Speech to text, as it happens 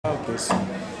this.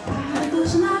 I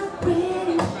was not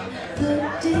ready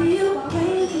the day you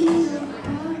gave me your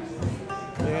heart.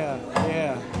 Yeah,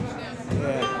 yeah,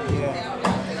 yeah, yeah.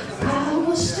 I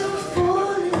was still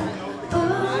falling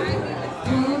apart.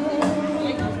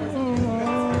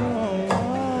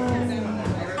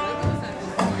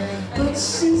 But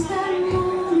since that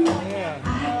morning,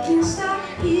 I can't stop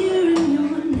hearing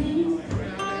your name.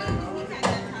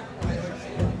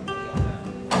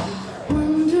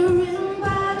 Wondering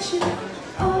about you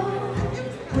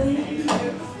always.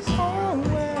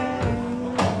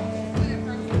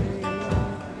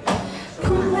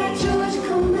 Come back, Georgia,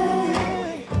 come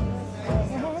back.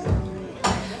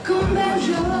 Come back,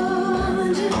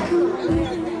 Georgia, come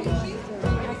back.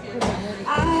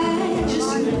 I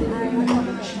just need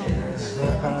another chance.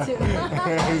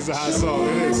 It's a hot song,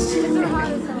 it is.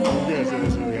 Yes, it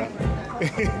is really hot.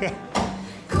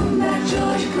 Come back,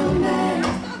 Georgia, come back.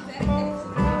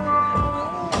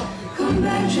 Come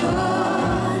back,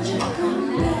 Georgia,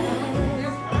 come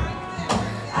back.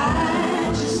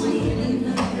 I just need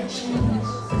another chance.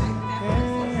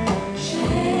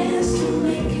 Chance to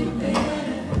make it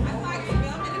better.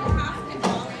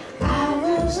 I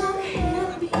was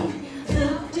unhappy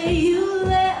the day you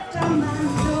left on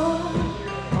my door.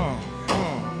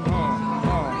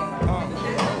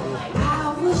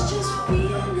 I was just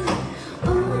feeling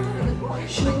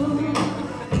unsure.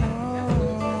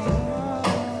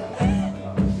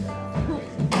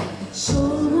 So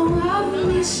long I've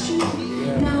missed you.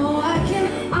 Now I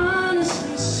can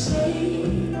honestly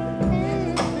say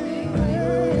I'm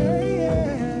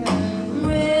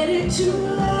ready to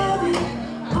love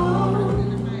you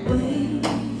always.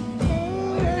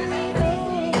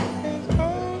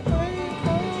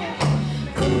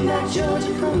 Come back,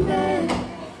 Georgia, come back.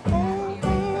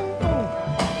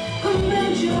 Come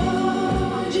back,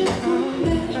 Georgia, come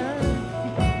back.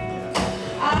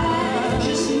 I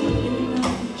just need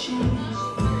another chance.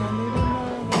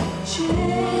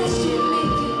 Chance to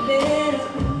make it better.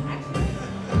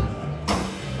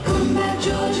 Come back,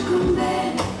 Georgia, come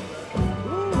back.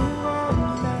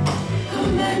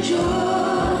 Come back,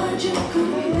 Georgia,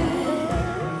 come back.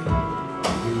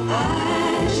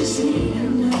 I just need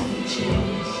another chance.